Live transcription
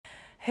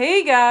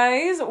Hey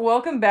guys,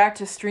 welcome back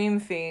to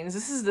Stream Fiends.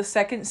 This is the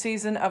second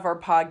season of our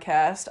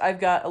podcast. I've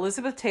got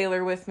Elizabeth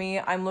Taylor with me.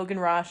 I'm Logan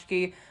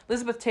Roschke.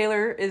 Elizabeth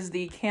Taylor is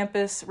the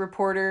campus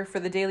reporter for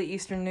the Daily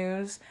Eastern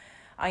News.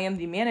 I am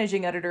the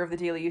managing editor of the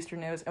Daily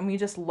Eastern News, and we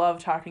just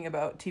love talking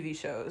about TV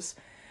shows.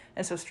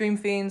 And so Stream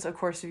Fiends, of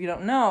course, if you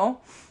don't know,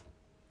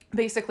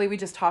 basically we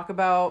just talk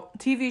about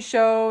TV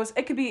shows.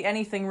 It could be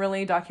anything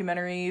really,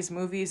 documentaries,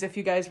 movies if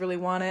you guys really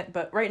want it,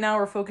 but right now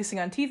we're focusing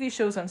on TV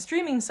shows on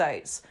streaming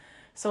sites.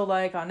 So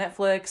like on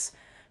Netflix,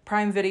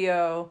 Prime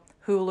Video,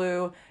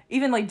 Hulu,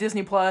 even like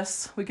Disney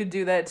Plus, we could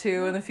do that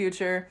too in the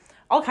future.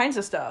 All kinds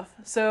of stuff.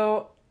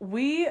 So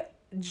we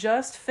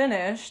just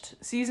finished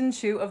season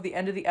 2 of The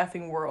End of the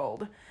Effing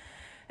World.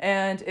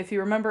 And if you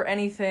remember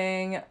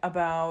anything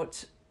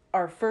about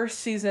our first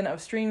season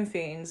of Stream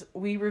Fiends,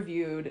 we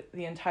reviewed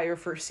the entire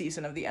first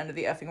season of The End of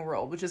the Effing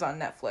World, which is on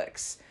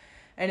Netflix.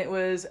 And it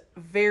was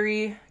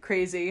very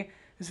crazy. It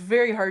was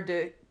very hard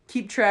to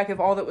keep track of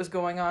all that was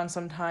going on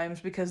sometimes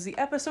because the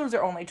episodes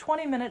are only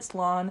 20 minutes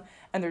long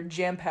and they're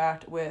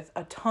jam-packed with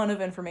a ton of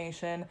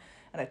information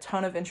and a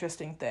ton of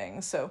interesting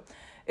things. So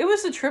it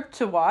was a trip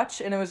to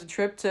watch and it was a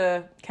trip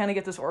to kind of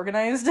get this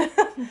organized.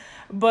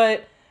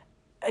 But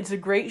it's a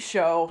great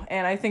show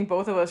and I think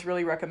both of us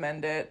really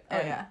recommend it. Oh,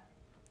 yeah.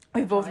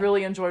 We both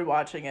really enjoyed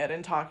watching it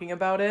and talking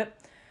about it.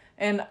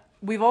 And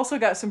we've also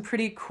got some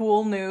pretty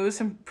cool news,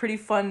 some pretty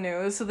fun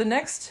news. So the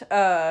next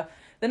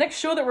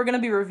show that we're going to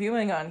be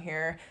reviewing on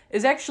here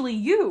is actually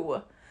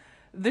You,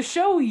 the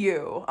show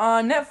You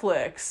on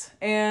Netflix.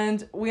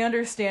 And we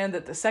understand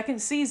that the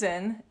second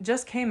season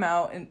just came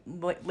out in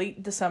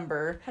late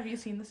December. Have you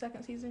seen the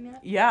second season yet?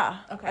 Yeah.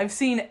 Okay. I've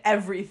seen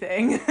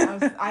everything.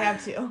 I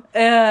have too.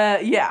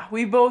 Yeah,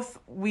 we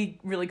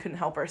really couldn't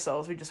help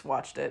ourselves. We just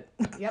watched it.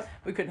 Yep.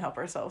 We couldn't help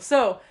ourselves.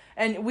 So,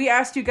 and we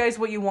asked you guys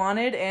what you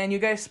wanted, and you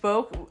guys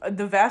spoke.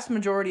 The vast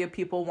majority of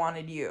people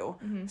wanted You.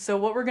 Mm-hmm. So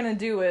what we're going to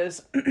do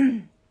is,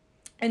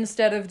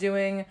 instead of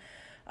doing,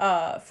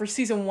 for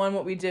season 1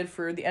 what we did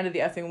for The End of the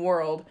Effing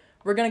World,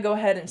 we're going to go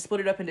ahead and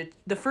split it up into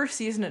the first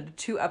season into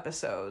 2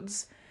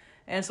 episodes.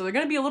 And so they're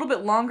going to be a little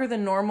bit longer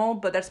than normal,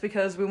 but that's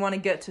because we want to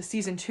get to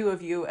season 2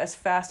 of You as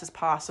fast as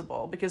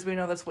possible, because we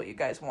know that's what you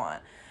guys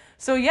want.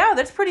 So yeah,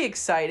 that's pretty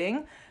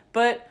exciting,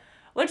 but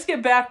let's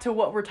get back to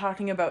what we're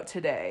talking about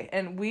today.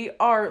 And we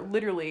are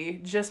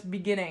literally just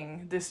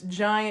beginning this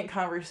giant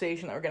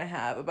conversation that we're going to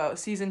have about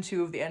season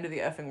 2 of The End of the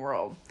Effing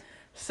World.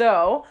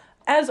 So,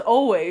 as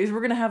always, we're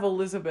going to have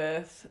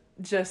Elizabeth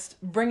just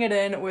bring it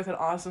in with an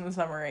awesome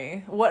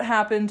summary. What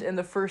happened in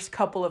the first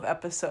couple of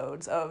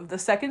episodes of the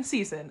second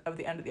season of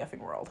The End of the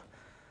Effing World?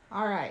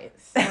 All right.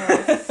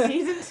 So,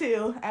 season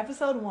 2,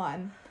 episode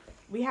 1,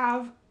 we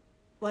have,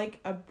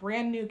 like, a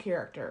brand new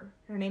character.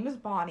 Her name is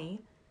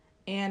Bonnie,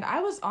 and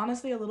I was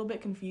honestly a little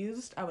bit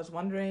confused. I was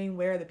wondering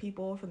where the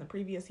people from the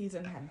previous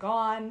season had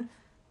gone.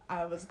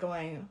 I was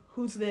going,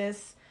 who's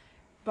this?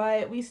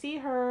 But we see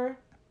her,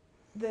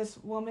 this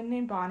woman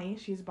named Bonnie.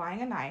 She's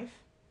buying a knife.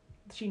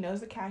 She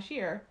knows the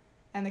cashier,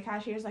 and the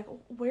cashier's like,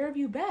 where have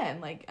you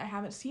been? Like, I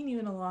haven't seen you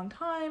in a long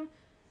time.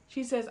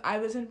 She says, I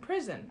was in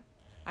prison.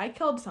 I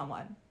killed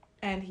someone.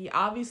 And he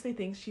obviously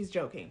thinks she's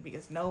joking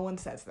because no one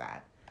says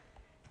that.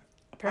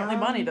 Apparently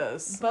Bonnie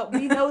does. But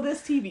we know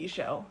this TV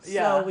show,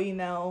 Yeah. so we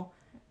know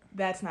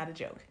that's not a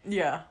joke.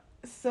 Yeah.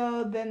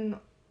 So then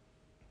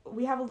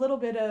we have a little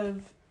bit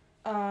of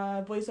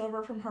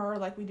voiceover from her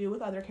like we do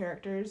with other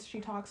characters. She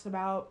talks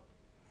about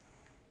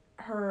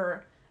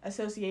her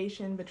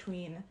association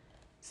between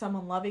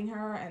someone loving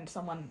her and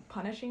someone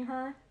punishing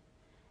her.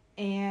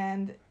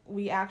 And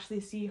we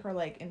actually see her,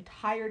 like,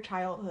 entire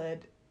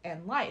childhood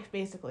and life,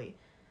 basically.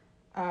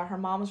 Her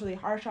mom was really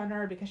harsh on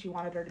her because she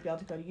wanted her to be able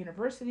to go to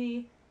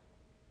university,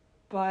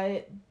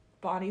 but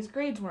Bonnie's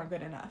grades weren't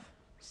good enough.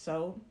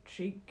 So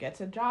she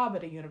gets a job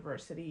at a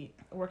university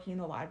working in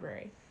the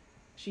library.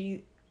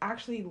 She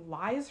actually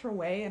lies her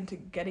way into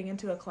getting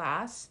into a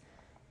class.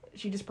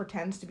 She just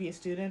pretends to be a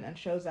student and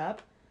shows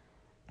up.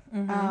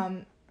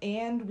 Mm-hmm.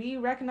 And we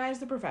recognize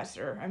the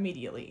professor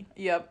immediately.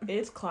 Yep.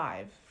 It's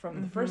Clive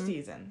from the first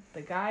season,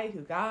 the guy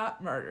who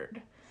got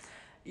murdered.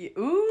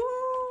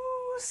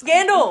 Ooh,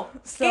 scandal!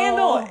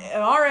 Scandal!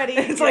 Already.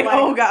 It's like,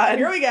 oh god.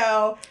 Here we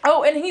go.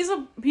 Oh, and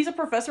he's a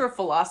professor of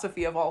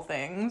philosophy of all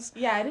things.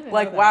 Yeah, I didn't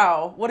like, know that.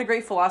 Wow, what a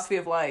great philosophy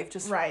of life.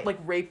 Just, right. like,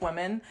 rape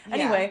women. Yeah.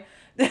 Anyway.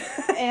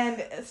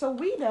 And so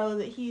we know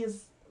that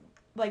he's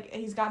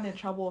gotten in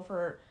trouble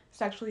for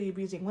sexually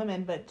abusing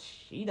women, but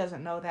she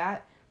doesn't know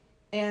that.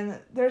 And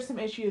there's some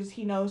issues.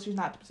 He knows she's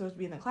not supposed to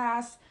be in the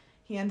class.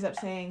 He ends up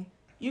saying,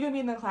 you can be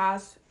in the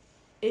class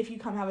if you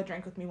come have a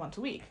drink with me once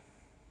a week.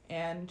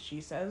 And she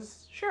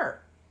says,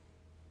 sure.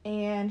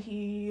 And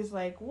he's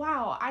like,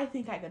 wow, I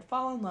think I could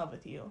fall in love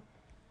with you.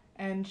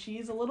 And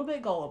she's a little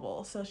bit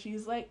gullible. So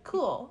she's like,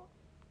 cool.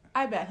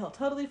 I bet he'll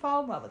totally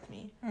fall in love with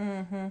me.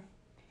 Mm-hmm.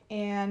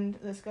 And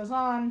this goes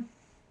on.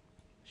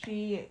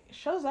 She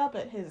shows up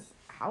at his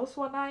house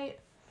one night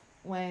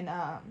when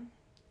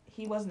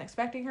he wasn't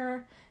expecting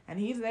her, and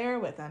he's there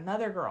with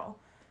another girl.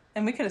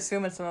 And we could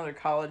assume it's another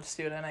college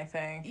student, I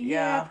think.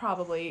 Yeah,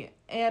 probably.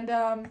 And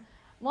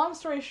long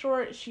story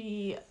short,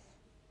 she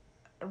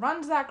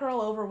runs that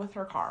girl over with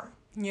her car.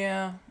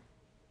 Yeah.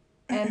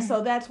 And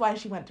so that's why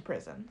she went to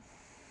prison.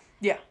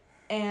 Yeah.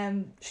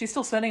 And she's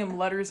still sending him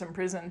letters in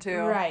prison, too.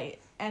 Right.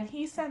 And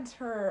he sends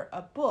her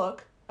a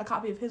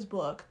copy of his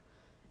book,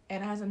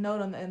 and it has a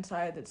note on the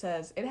inside that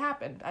says, "It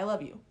happened. I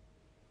love you.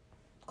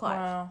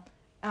 Clive."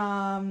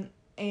 Wow.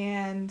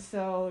 And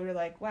so you're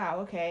like,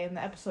 wow, okay, and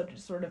the episode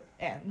just sort of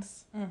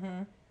ends.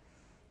 Mm-hmm.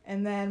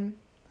 And then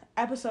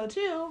episode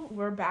 2,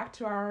 we're back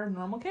to our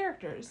normal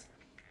characters.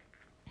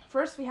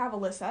 First, we have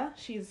Alyssa.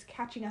 She's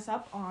catching us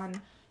up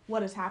on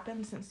what has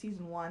happened since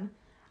season 1.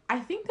 I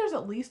think there's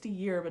at least a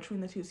year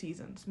between the 2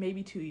 seasons,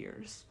 maybe 2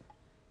 years.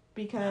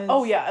 Because...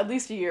 Oh, yeah, at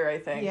least a year, I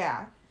think.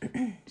 Yeah.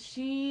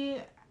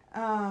 She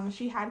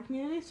had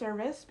community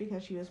service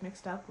because she was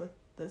mixed up with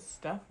this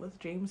stuff with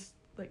James,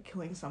 like,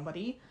 killing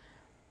somebody.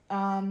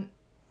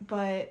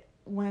 But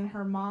when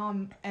her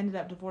mom ended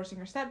up divorcing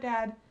her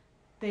stepdad,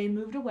 they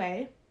moved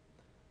away.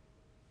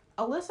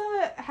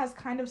 Alyssa has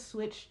kind of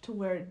switched to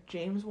where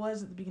James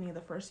was at the beginning of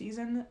the first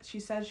season. She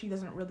says she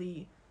doesn't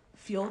really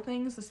feel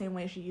things the same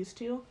way she used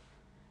to.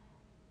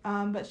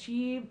 But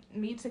she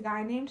meets a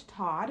guy named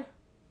Todd,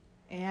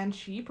 and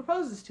she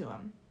proposes to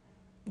him.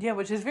 Yeah,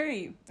 which is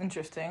very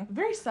interesting.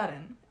 Very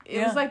sudden.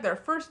 It was like their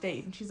first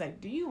date, and she's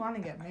like, "Do you want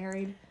to get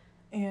married?"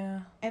 Yeah.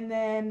 And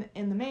then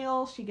in the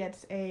mail, she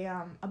gets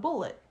a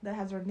bullet that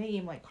has her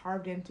name, like,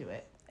 carved into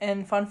it.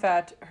 And fun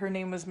fact, her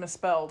name was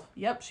misspelled.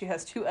 Yep. She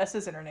has 2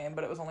 S's in her name,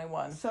 but it was only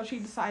 1. So she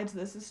decides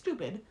this is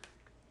stupid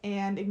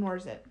and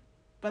ignores it.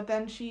 But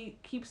then she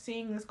keeps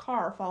seeing this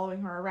car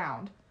following her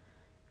around.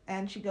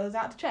 And she goes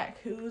out to check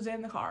who's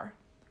in the car.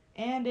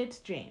 And it's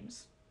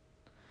James.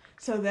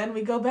 So then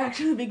we go back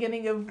to the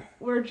beginning of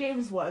where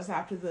James was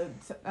after the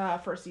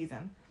first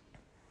season.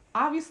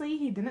 Obviously,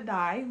 he didn't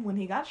die when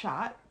he got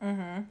shot.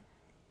 Mm-hmm.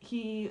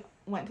 He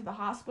went to the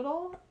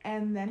hospital,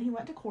 and then he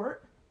went to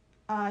court.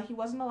 He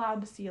wasn't allowed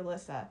to see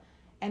Alyssa.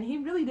 And he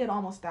really did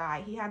almost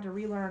die. He had to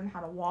relearn how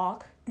to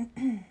walk.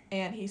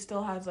 And he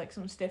still has, like,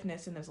 some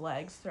stiffness in his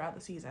legs throughout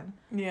the season.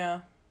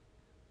 Yeah.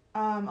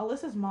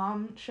 Alyssa's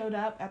mom showed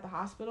up at the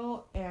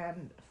hospital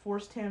and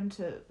forced him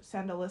to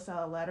send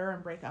Alyssa a letter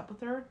and break up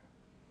with her.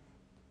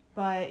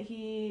 But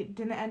he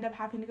didn't end up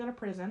having to go to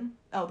prison.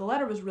 Oh, the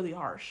letter was really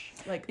harsh.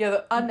 Like,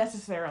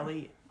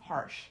 unnecessarily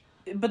harsh.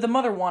 But the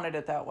mother wanted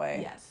it that way.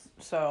 Yes.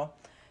 So,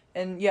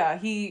 and yeah,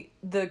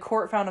 the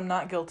court found him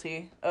not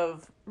guilty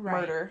of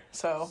murder,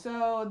 so.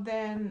 So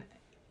then,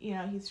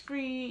 he's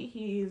free,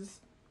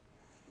 he's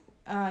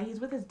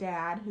with his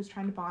dad, who's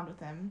trying to bond with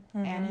him,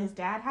 and his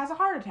dad has a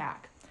heart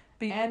attack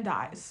and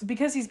dies.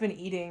 Because he's been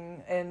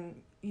eating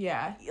and...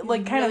 Yeah.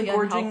 Like, kind really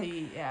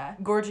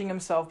of gorging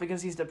himself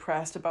because he's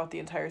depressed about the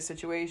entire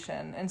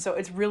situation. And so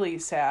it's really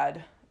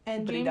sad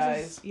that he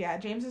dies.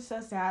 James is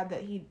so sad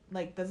that he,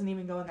 like, doesn't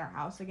even go in their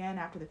house again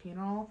after the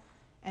funeral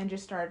and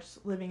just starts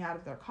living out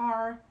of their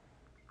car.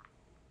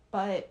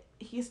 But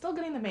he's still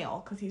getting the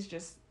mail because he's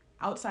just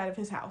outside of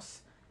his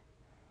house.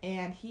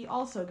 And he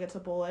also gets a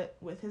bullet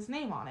with his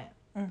name on it.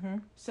 Mm-hmm.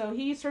 So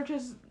he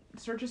searches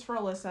for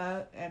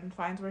Alyssa and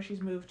finds where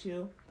she's moved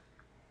to.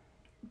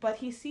 But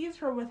he sees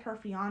her with her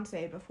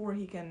fiancé before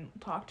he can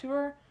talk to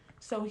her,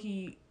 so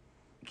he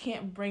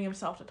can't bring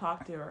himself to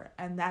talk to her,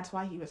 and that's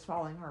why he was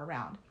following her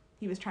around.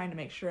 He was trying to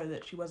make sure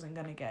that she wasn't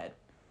going to get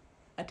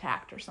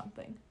attacked or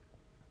something.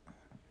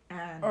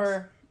 And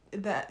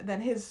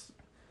then his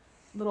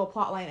little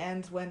plotline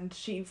ends when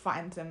she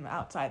finds him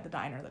outside the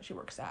diner that she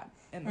works at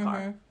in the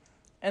car.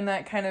 And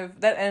that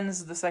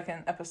ends the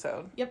second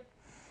episode. Yep.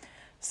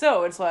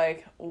 So it's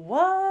like,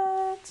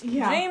 what?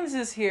 Yeah. James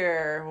is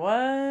here.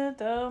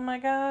 What? Oh my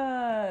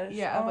gosh.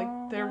 Yeah,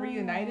 like they're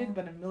reunited,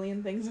 but a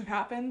million things have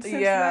happened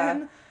since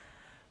then.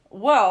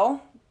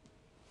 Well,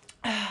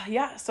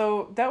 yeah,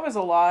 so that was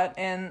a lot,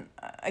 and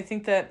I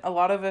think that a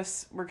lot of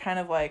us were kind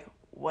of like,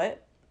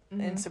 what?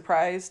 And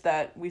surprised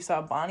that we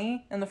saw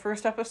Bonnie in the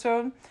first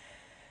episode,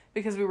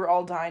 because we were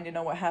all dying to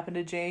know what happened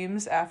to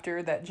James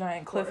after that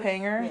giant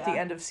cliffhanger at the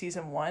end of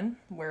season 1,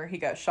 where he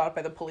got shot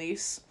by the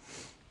police.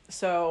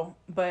 So,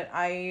 but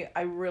I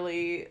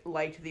really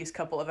liked these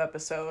couple of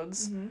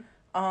episodes.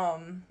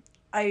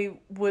 I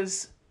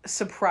was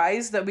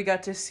surprised that we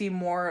got to see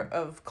more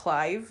of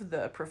Clive,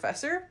 the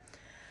professor.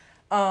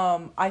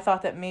 I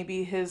thought that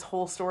maybe his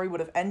whole story would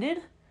have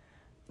ended,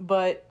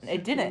 but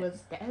it didn't. He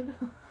was dead?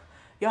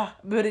 Yeah,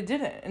 but it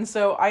didn't. And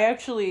so I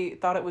actually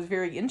thought it was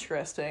very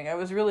interesting. I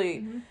was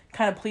really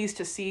kind of pleased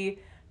to see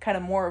kind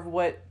of more of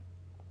what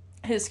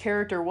his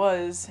character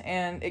was,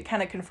 and it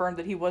kind of confirmed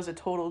that he was a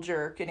total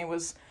jerk, and he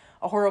was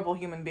a horrible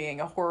human being,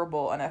 a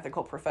horrible,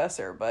 unethical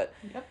professor, but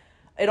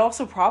it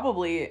also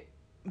probably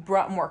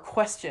brought more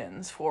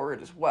questions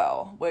forward as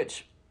well,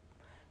 which,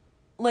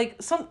 like,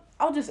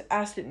 I'll just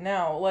ask it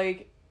now,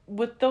 like,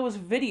 with those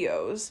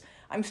videos,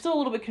 I'm still a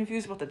little bit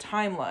confused about the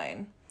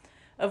timeline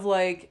of,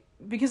 like,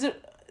 because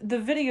the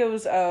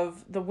videos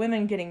of the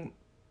women getting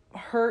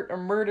hurt or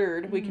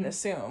murdered, we can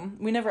assume.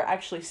 We never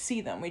actually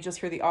see them. We just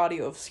hear the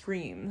audio of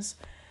screams.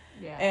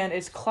 Yeah. And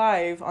it's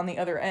Clive on the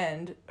other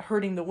end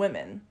hurting the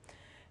women.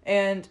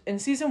 And in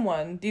season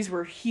 1, these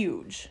were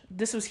huge.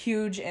 This was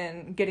huge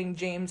in getting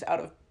James out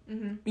of,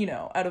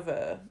 out of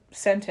a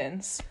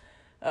sentence,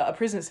 a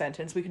prison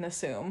sentence, we can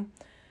assume.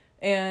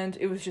 And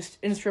it was just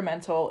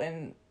instrumental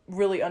in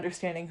really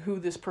understanding who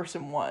this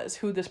person was,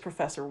 who this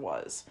professor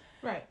was.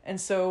 Right. And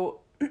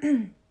so,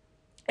 in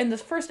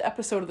this first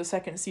episode of the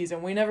second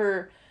season, we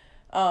never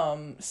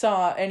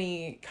saw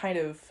any kind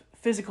of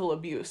physical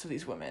abuse of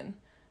these women,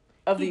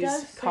 of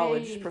these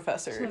college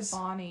professors. To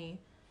Bonnie,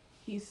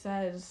 he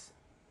says,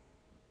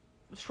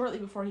 shortly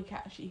before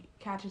she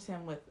catches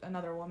him with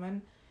another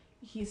woman,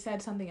 he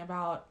said something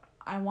about,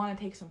 I want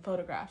to take some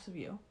photographs of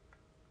you.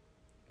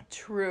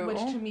 True. Which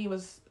to me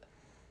was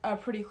a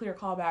pretty clear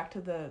callback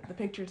to the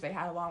pictures they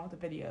had along with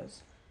the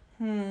videos.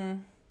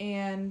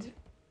 And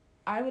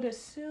I would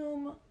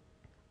assume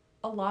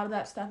a lot of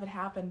that stuff had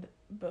happened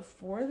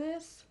before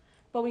this,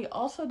 but we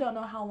also don't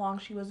know how long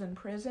she was in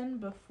prison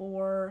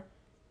before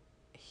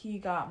he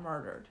got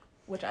murdered,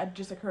 which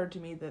just occurred to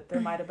me that there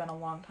might have been a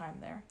long time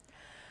there.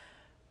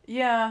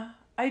 Yeah,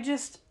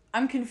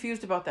 I'm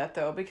confused about that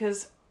though,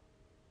 because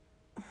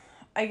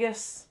I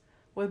guess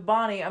with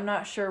Bonnie, I'm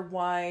not sure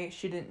why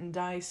she didn't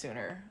die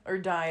sooner, or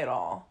die at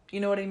all. You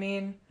know what I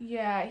mean?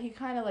 Yeah, he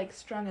kind of like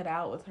strung it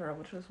out with her,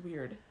 which was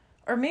weird.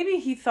 Or maybe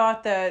he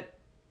thought that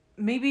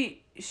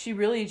maybe she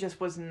really just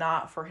was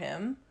not for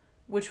him,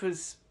 which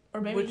was...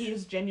 Or maybe he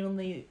was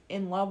genuinely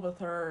in love with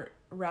her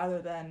rather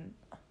than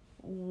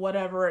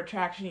whatever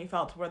attraction he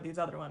felt toward these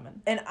other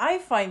women. And I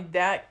find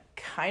that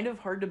kind of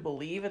hard to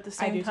believe at the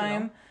same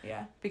time. Too.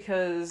 Yeah.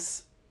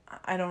 Because,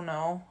 I don't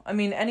know. I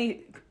mean,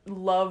 any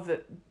love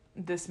that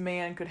this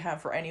man could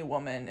have for any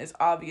woman is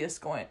obviously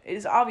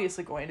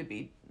going to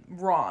be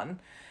wrong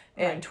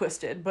and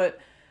twisted. But,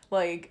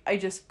 like, I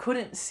just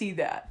couldn't see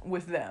that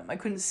with them. I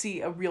couldn't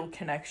see a real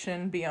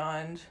connection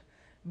beyond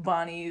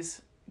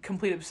Bonnie's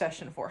complete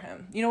obsession for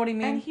him. You know what I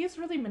mean? And he's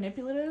really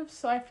manipulative,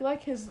 so I feel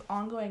like his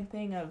ongoing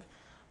thing of,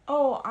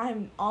 oh,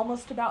 I'm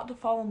almost about to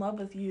fall in love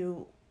with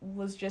you,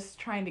 was just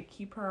trying to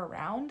keep her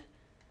around.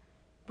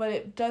 But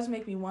it does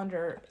make me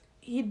wonder,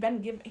 she'd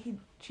been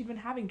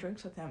having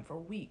drinks with him for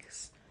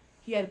weeks.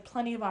 He had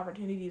plenty of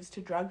opportunities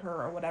to drug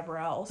her or whatever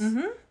else.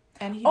 Mm-hmm.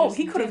 And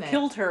he could have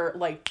killed her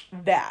like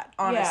that,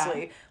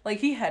 honestly. Yeah. Like,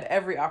 he had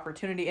every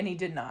opportunity and he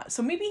did not.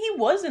 So maybe he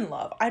was in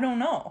love. I don't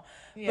know.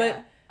 Yeah.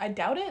 But I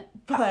doubt it,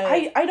 but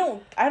I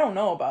don't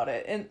know about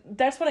it. And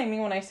that's what I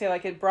mean when I say,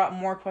 like, it brought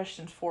more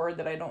questions forward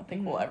that I don't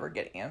think will ever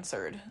get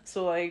answered.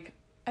 So, like,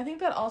 I think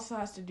that also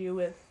has to do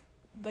with,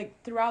 like,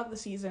 throughout the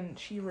season,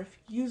 she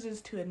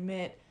refuses to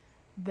admit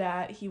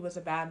that he was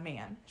a bad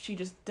man. She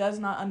just does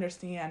not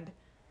understand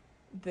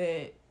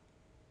that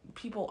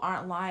people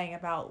aren't lying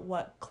about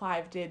what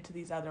Clive did to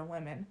these other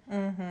women.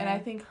 Mm-hmm. And I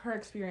think her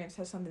experience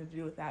has something to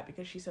do with that,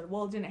 because she said,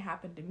 well, it didn't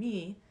happen to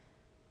me.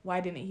 Why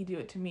didn't he do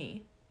it to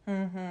me?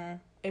 Mm-hmm.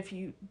 If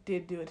you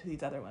did do it to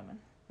these other women.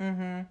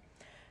 Mm-hmm.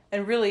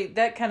 And really,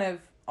 that kind of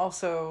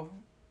also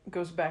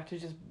goes back to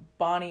just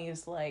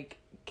Bonnie's, like,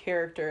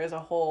 character as a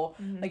whole.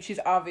 Mm-hmm. Like, she's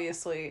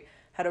obviously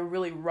had a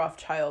really rough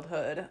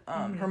childhood.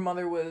 Her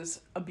mother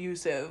was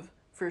abusive,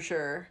 for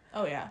sure.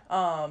 Oh, yeah.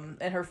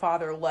 And her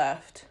father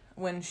left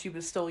when she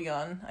was still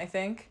young, I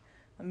think.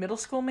 Middle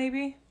school,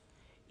 maybe?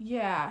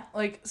 Yeah.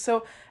 Like,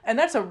 so, and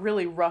that's a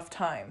really rough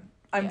time,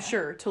 I'm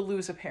sure, to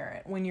lose a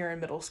parent when you're in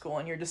middle school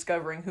and you're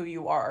discovering who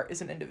you are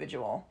as an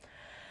individual.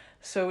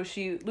 So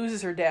she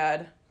loses her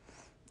dad,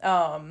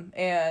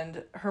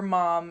 and her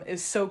mom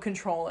is so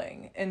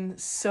controlling and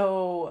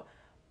so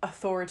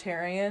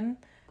authoritarian,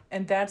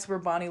 and that's where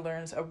Bonnie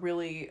learns a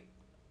really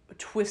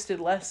twisted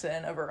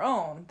lesson of her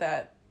own,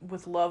 that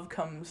with love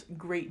comes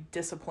great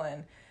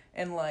discipline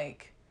and,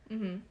 like,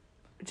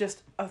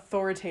 just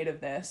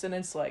authoritativeness, and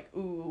it's like,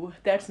 ooh,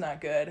 that's not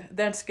good.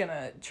 That's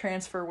gonna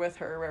transfer with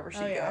her wherever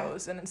she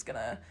goes, and it's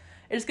gonna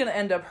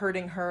end up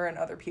hurting her and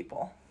other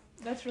people.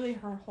 That's really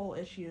her whole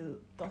issue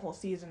the whole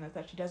season, is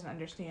that she doesn't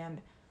understand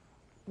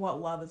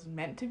what love is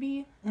meant to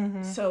be.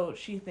 Mm-hmm. So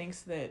she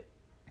thinks that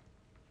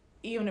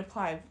even if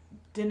Clive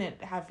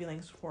didn't have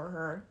feelings for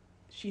her,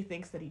 she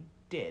thinks that he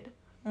did.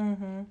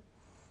 Mm-hmm.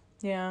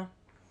 Yeah.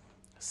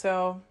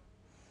 So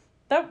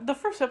the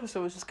first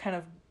episode was just kind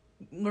of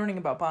learning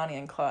about Bonnie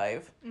and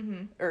Clive.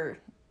 Mm-hmm. Or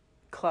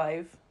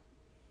Clive.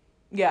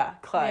 Yeah,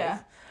 Clive. Yeah.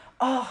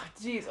 Oh,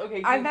 jeez.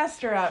 Okay. I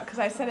messed her up because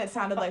I said it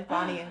sounded like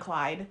Bonnie and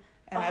Clyde,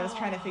 and I was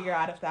trying to figure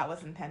out if that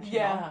was intentional.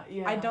 Yeah.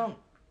 I don't...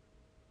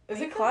 Is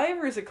it Clive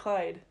or is it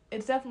Clyde?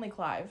 It's definitely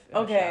Clive.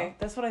 Okay,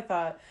 that's what I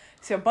thought.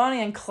 So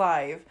Bonnie and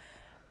Clive,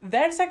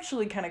 that's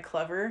actually kind of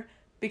clever,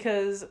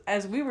 because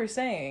as we were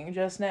saying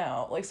just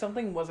now, like,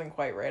 something wasn't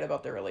quite right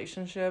about their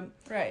relationship.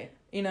 Right.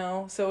 You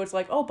know, so it's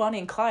like, oh, Bonnie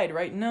and Clyde,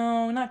 right?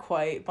 No, not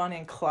quite. Bonnie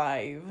and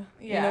Clive.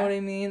 Yeah. You know what I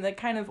mean? That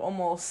kind of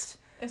almost...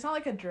 It's not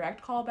like a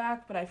direct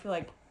callback, but I feel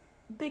like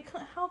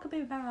how could they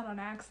have done that on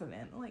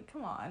accident? Like,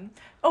 come on.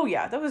 Oh,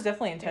 yeah, that was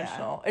definitely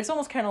intentional. Yeah. It's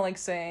almost kind of like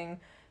saying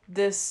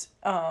this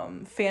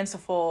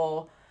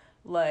fanciful,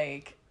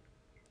 like,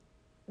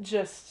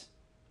 just...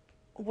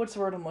 What's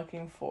the word I'm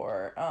looking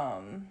for?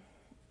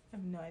 I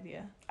have no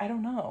idea. I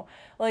don't know.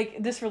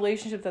 Like, this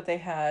relationship that they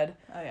had,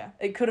 Oh, yeah.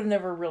 it could have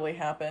never really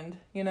happened,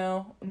 you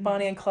know? Mhm.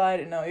 Bonnie and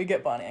Clyde, no, you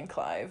get Bonnie and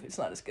Clive. It's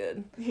not as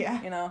good,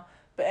 Yeah. you know?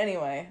 But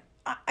anyway,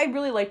 I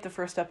really liked the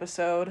first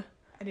episode.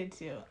 I did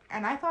too.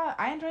 And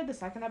I enjoyed the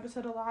second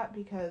episode a lot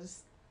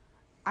because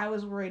I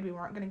was worried we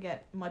weren't going to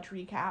get much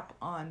recap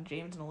on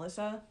James and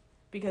Alyssa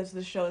because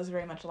the show is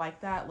very much like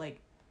that.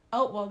 Like,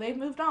 oh, well, they've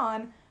moved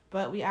on,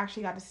 but we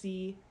actually got to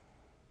see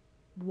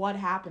what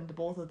happened to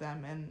both of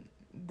them, and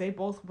they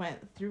both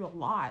went through a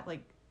lot.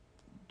 Like,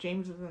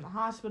 James was in the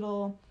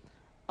hospital,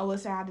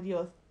 Alyssa had to deal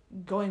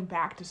with going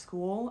back to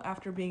school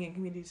after being in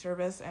community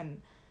service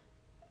and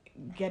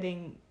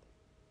getting,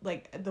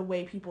 like, the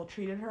way people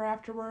treated her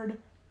afterward.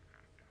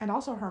 And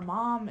also her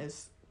mom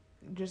is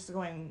just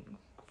going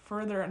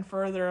further and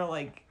further,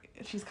 like,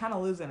 she's kind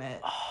of losing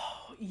it.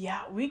 Oh,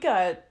 yeah, we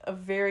got a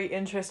very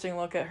interesting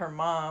look at her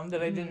mom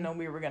that I didn't know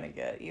we were going to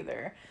get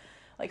either.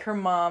 Like, her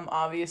mom,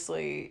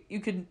 obviously, you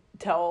could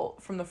tell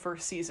from the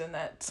first season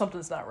that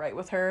something's not right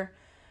with her.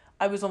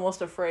 I was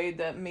almost afraid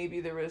that maybe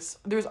there was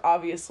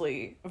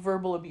obviously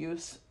verbal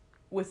abuse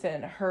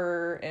within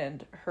her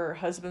and her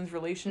husband's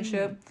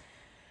relationship.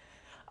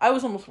 I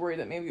was almost worried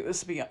that maybe it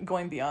was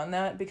going beyond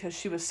that because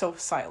she was so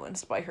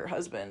silenced by her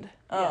husband.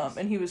 Yes.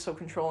 And he was so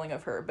controlling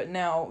of her. But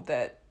now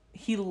that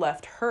he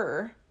left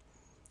her,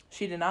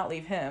 she did not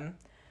leave him.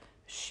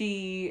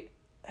 She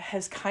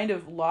has kind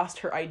of lost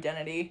her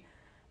identity.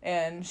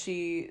 And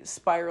she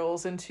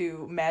spirals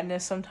into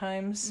madness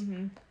sometimes.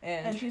 Mm-hmm.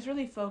 And she's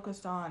really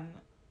focused on,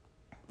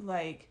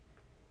 like,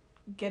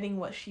 getting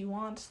what she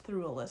wants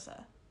through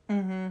Alyssa.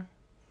 Mm-hmm.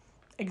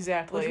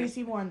 Exactly. Which we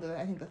see more in the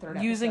third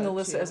episode. Using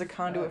Alyssa too, as a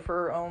conduit for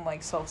her own,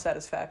 like,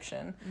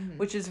 self-satisfaction.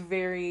 Which is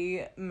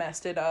very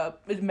messed it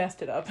up.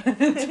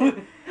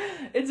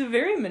 It's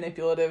very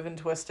manipulative and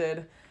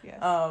twisted. Yes.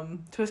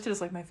 Twisted is,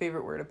 like, my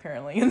favorite word,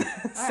 apparently, in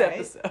this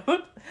All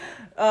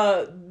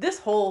episode.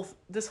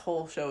 This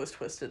whole show is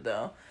twisted,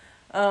 though.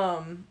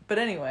 But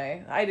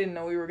anyway, I didn't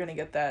know we were going to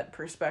get that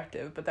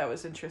perspective, but that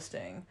was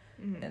interesting.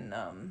 Mm-hmm.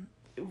 And,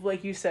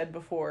 like you said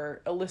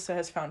before, Alyssa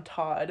has found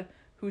Todd,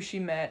 who she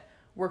met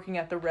working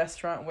at the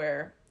restaurant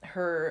where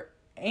her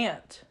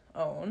aunt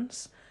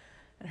owns.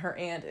 And her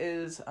aunt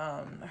is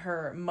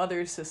her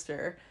mother's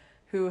sister,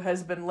 who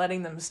has been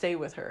letting them stay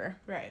with her.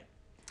 Right.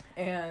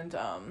 And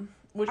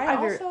which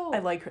I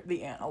like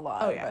the aunt a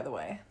lot, by the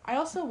way. I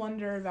also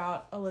wonder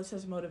about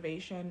Alyssa's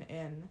motivation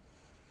in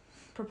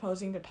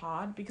proposing to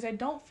Todd, because I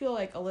don't feel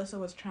like Alyssa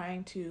was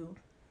trying to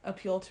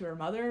appeal to her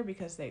mother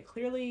because they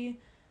clearly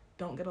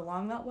don't get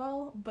along that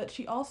well, but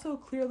she also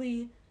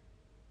clearly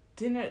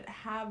didn't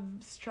have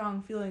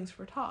strong feelings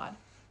for Todd.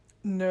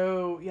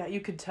 No, yeah, you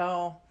could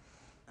tell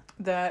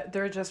that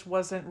there just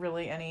wasn't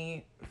really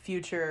any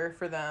future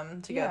for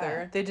them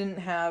together. Yeah. They didn't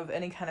have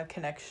any kind of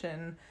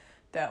connection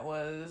that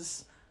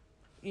was,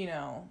 you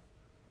know,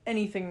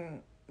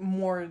 anything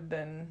more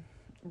than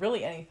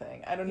really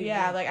anything. I don't even.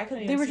 Yeah, like I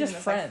couldn't. They even were see just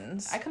them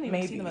friends. As, like, I couldn't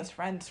even see them as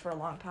friends for a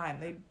long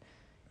time.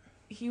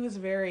 He was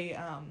very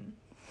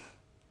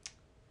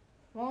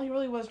well, he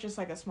really was just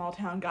like a small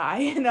town guy,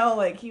 you know.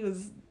 Like he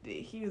was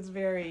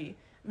very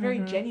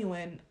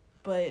genuine,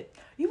 but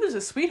he was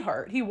a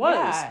sweetheart. He was,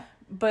 yeah.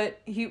 But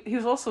he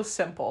was also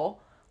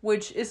simple,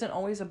 which isn't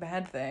always a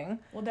bad thing.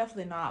 Well,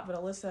 definitely not. But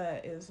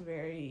Alyssa is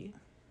very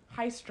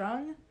high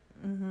strung,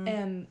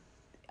 and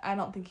I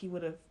don't think he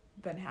would have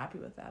been happy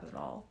with that at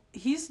all.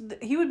 He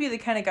would be the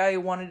kind of guy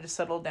who wanted to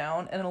settle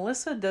down, and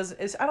Alyssa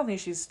I don't think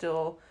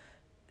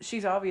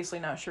she's obviously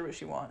not sure what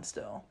she wants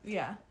still.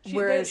 Yeah.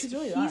 Whereas she's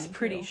really he's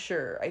pretty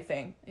sure, I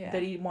think, Yeah.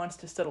 that he wants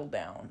to settle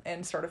down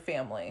and start a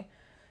family,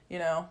 you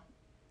know?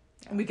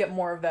 And we get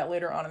more of that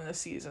later on in the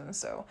season,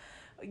 so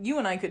you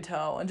and I could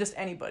tell, and just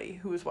anybody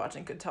who was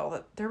watching could tell,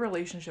 that their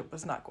relationship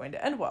was not going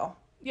to end well.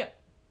 Yeah.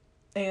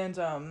 And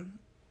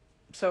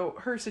so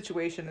her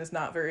situation is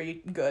not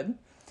very good.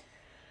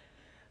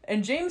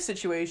 And James'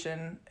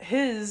 situation,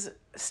 his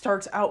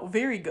starts out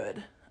very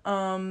good.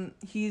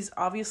 He's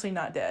obviously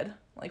not dead,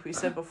 like we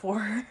said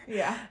before.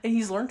 Yeah. And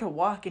he's learned to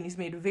walk, and he's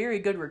made very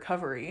good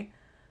recovery.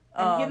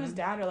 And he and his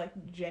dad are like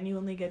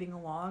genuinely getting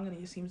along, and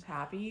he seems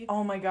happy.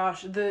 Oh my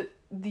gosh, the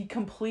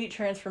complete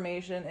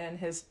transformation in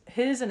his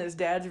and his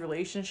dad's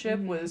relationship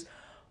was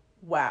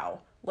wow.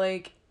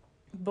 Like,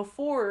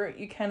 before,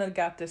 you kind of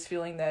got this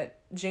feeling that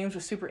James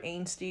was super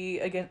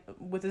angsty again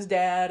with his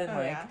dad,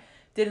 and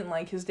didn't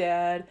like his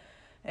dad,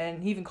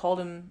 and he even called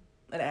him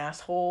an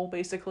asshole,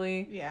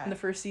 basically, in the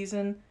first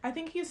season. I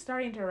think he's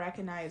starting to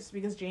recognize,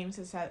 because James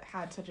has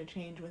had such a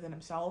change within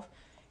himself,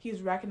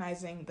 he's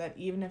recognizing that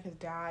even if his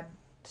dad,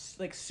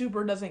 like,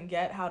 super doesn't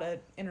get how to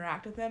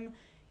interact with him,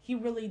 he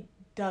really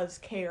does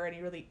care, and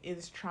he really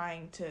is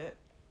trying to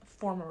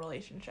form a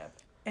relationship.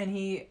 And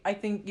I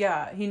think,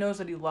 he knows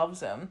that he loves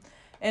him.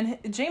 And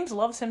James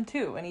loves him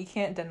too, and he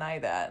can't deny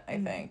that, I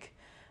think.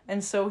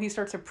 And so he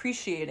starts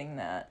appreciating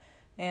that.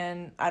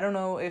 And I don't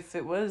know if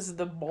it was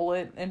the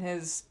bullet in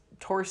his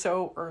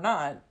torso or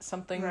not.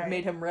 Something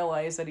made him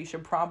realize that he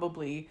should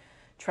probably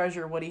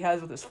treasure what he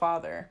has with his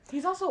father.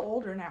 He's also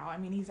older now. I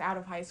mean, he's out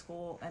of high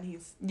school, and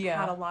he's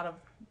had a lot of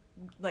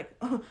like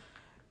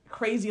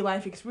crazy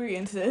life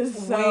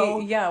experiences.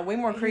 So way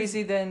more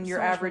crazy than your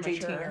so much average more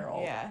mature.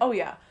 18-year-old. Yeah. Oh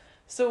yeah.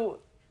 So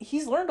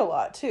he's learned a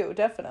lot too,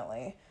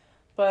 definitely.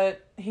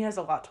 But he has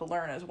a lot to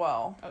learn as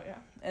well. Oh yeah.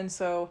 And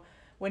so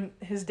when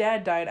his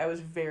dad died, I was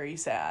very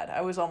sad.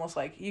 I was almost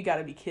like, you got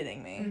to be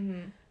kidding me.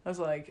 Mm-hmm. I was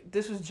like,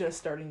 this was just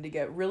starting to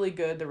get really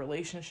good, the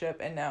relationship,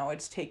 and now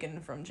it's taken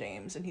from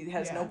James, and he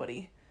has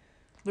nobody.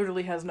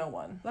 Literally has no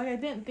one. Like, I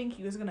didn't think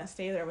he was gonna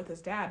stay there with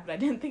his dad, but I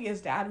didn't think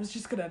his dad was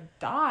just gonna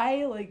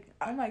die. Like,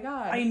 oh my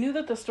god. I knew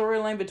that the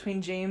storyline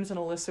between James and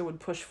Alyssa would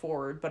push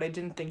forward, but I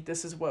didn't think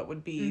this is what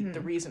would be the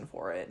reason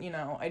for it, you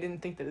know? I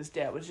didn't think that his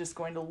dad was just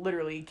going to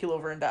literally keel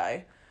over and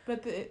die.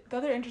 But the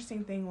other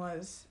interesting thing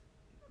was,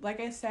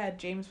 like I said,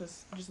 James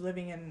was just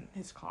living in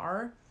his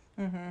car,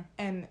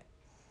 and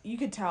you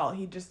could tell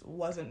he just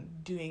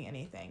wasn't doing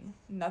anything.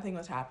 Nothing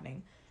was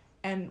happening.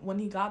 And when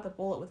he got the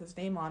bullet with his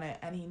name on it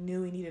and he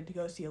knew he needed to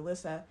go see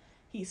Alyssa,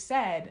 he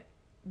said,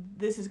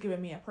 this has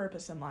given me a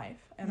purpose in life.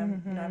 And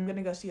I'm going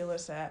to go see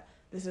Alyssa.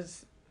 This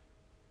has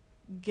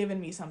given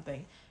me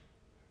something.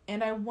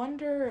 And I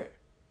wonder,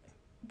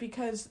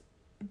 because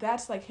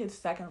that's like his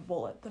second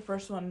bullet. The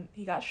first one,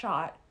 he got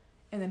shot,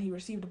 and then he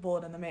received a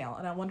bullet in the mail.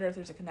 And I wonder if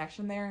there's a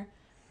connection there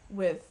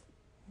with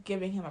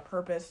giving him a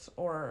purpose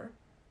or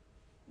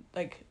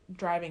like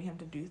driving him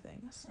to do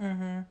things.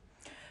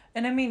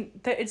 And I mean,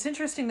 it's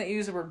interesting that you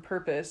use the word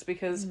purpose,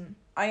 because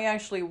I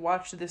actually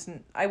watched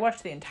I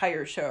watched the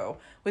entire show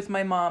with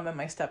my mom and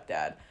my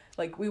stepdad.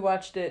 Like, we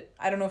watched it,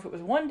 I don't know if it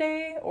was one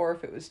day or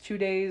if it was 2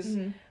 days.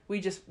 We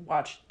just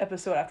watched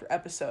episode after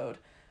episode.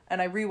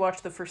 And I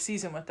rewatched the first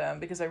season with them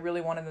because I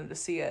really wanted them to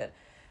see it.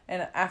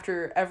 And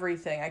after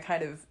everything, I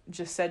kind of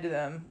just said to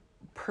them,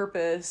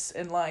 purpose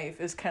in life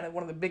is kind of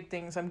one of the big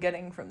things I'm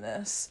getting from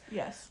this.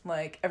 Yes.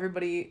 Like,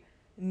 everybody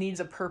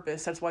needs a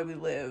purpose. That's why we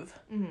live.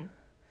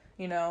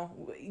 You know,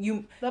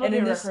 that'll be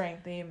a recurring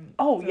theme.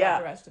 Oh yeah,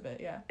 the rest of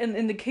it, yeah. And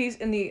in the case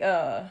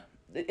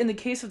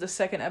of the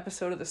second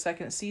episode of the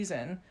second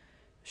season,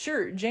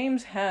 sure,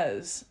 James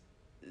has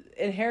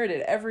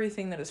inherited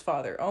everything that his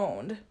father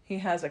owned. He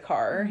has a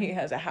car, he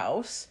has a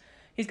house,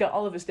 he's got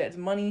all of his dad's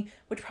money,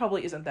 which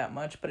probably isn't that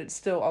much, but it's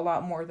still a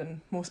lot more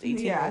than most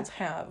 18-year-olds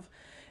have.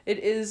 It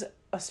is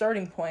a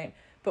starting point,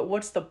 but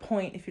what's the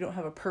point if you don't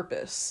have a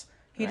purpose?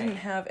 He didn't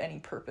have any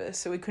purpose,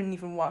 so he couldn't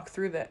even walk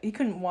through that. He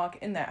couldn't walk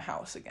in that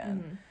house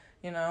again,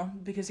 you know,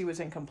 because he was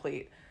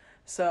incomplete.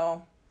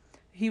 So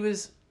he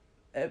was,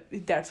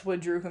 that's what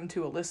drew him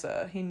to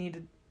Alyssa.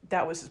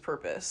 That was his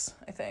purpose,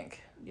 I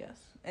think. Yes.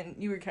 And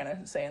you were kind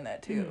of saying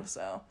that too,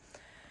 so.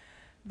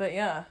 But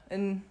yeah,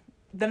 and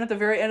then at the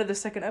very end of the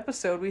second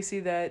episode, we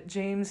see that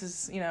James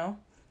is, you know,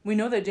 we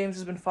know that James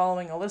has been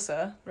following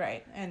Alyssa.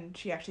 Right, and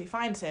she actually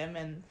finds him,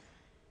 and,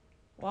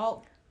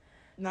 well...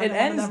 It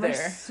ends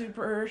there.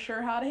 Super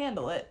sure how to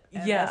handle it.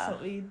 And that's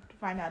what we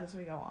find out as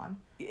we go on.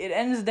 It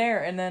ends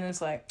there, and then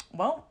it's like,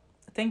 well,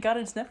 thank God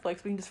it's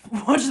Netflix. We can just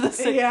watch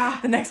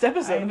the next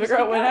episode and figure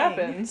out what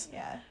happens.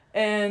 Yeah.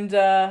 And,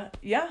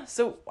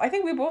 so I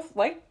think we both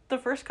liked the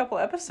first couple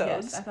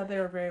episodes. Yes, I thought they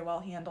were very well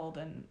handled,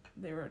 and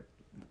they were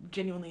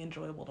genuinely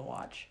enjoyable to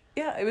watch.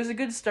 Yeah, it was a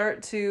good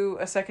start to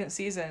a second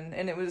season,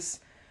 and it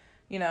was,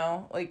 you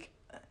know, like,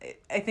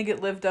 I think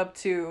it lived up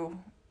to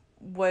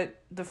what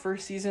the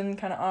first season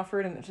kind of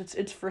offered, and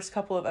its first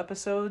couple of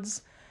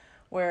episodes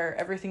where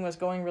everything was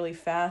going really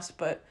fast,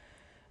 but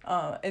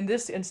in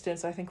this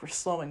instance I think we're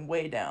slowing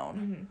way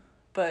down.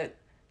 But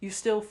you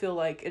still feel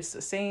like it's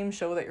the same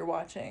show that you're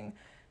watching,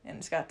 and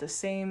it's got the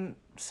same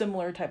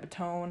similar type of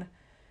tone,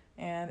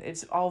 and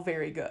it's all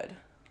very good.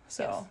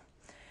 So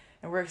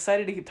and we're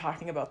excited to keep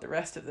talking about the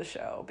rest of the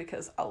show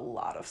because a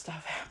lot of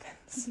stuff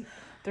happens.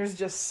 There's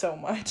just so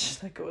much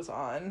that goes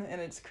on,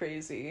 and it's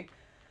crazy.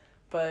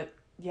 But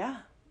yeah.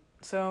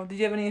 So, did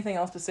you have anything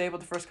else to say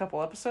about the first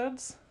couple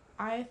episodes?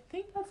 I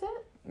think that's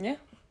it. Yeah.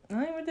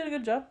 I think we did a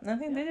good job. I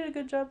think they did a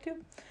good job, too.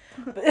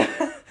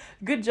 But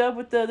good job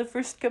with the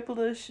first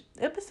couple of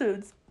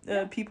episodes,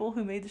 people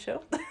who made the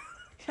show.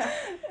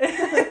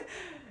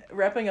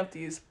 Wrapping up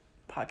these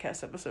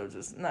podcast episodes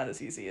is not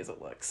as easy as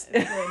it looks.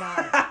 It's really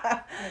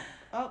not.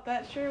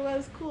 That sure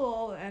was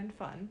cool and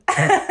fun.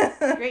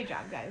 Great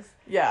job, guys.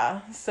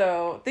 Yeah,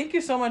 so thank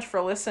you so much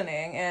for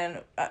listening,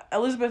 and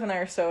Elizabeth and I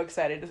are so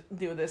excited to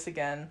do this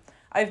again.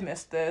 I've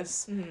missed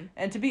this,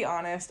 and to be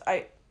honest,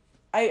 I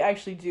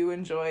actually do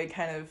enjoy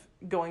kind of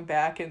going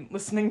back and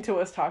listening to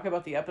us talk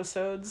about the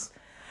episodes.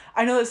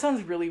 I know that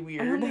sounds really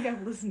weird. I don't think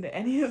I've listened to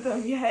any of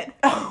them yet.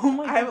 Oh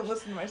my gosh. I haven't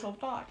listened to myself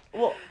talk.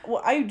 Well,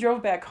 I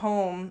drove back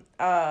home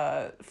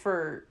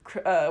for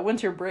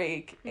winter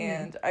break,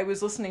 and I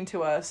was listening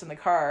to us in the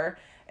car,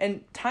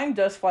 and time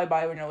does fly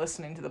by when you're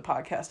listening to the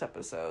podcast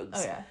episodes.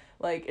 Oh, yeah.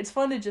 Like, it's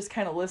fun to just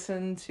kind of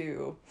listen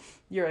to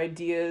your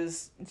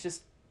ideas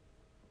just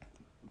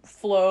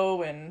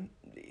flow and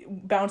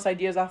bounce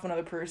ideas off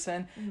another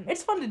person.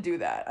 It's fun to do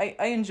that.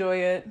 I enjoy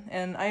it,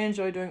 and I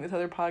enjoy doing it with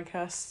other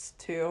podcasts,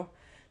 too.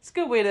 It's a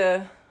good way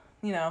to,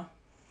 you know,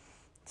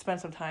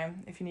 spend some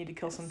time if you need to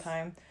kill some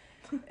time.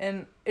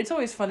 And it's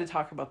always fun to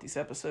talk about these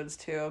episodes,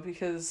 too,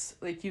 because,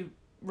 like,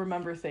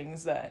 remember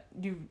things that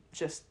you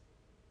just,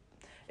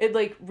 it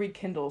like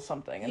rekindles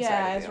something inside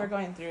Yeah, of as you. we're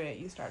going through it,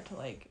 you start to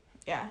like,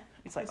 yeah.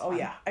 It's like, it's oh fun.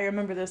 yeah, I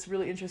remember this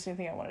really interesting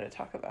thing I wanted to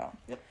talk about.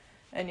 Yep.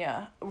 And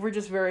yeah, we're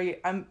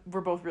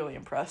both really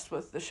impressed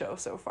with the show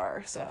so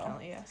far. So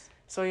Definitely, yes.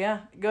 So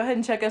yeah, go ahead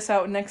and check us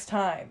out next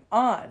time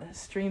on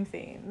Stream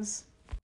Fiends.